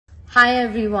Hi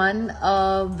everyone.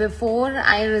 Before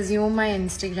I resume my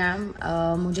Instagram,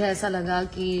 मुझे ऐसा लगा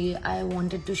कि I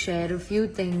wanted to share a few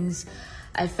things.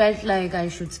 I felt like I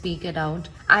should speak it out.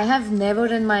 I have never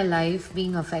in my life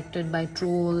been affected by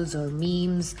trolls or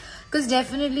memes because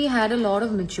definitely had a lot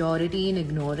of maturity in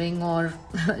ignoring or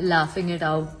laughing it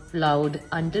out loud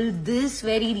until this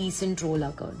very recent troll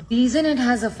occurred. The reason it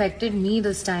has affected me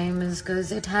this time is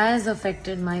because it has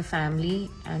affected my family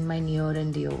and my near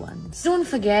and dear ones. Don't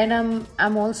forget,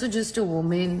 I'm also just a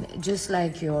woman, just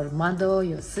like your mother,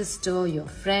 your sister, your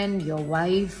friend, your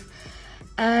wife,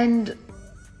 and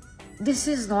this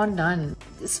is not done.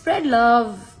 Spread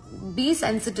love, be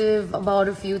sensitive about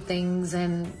a few things,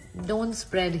 and don't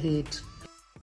spread hate.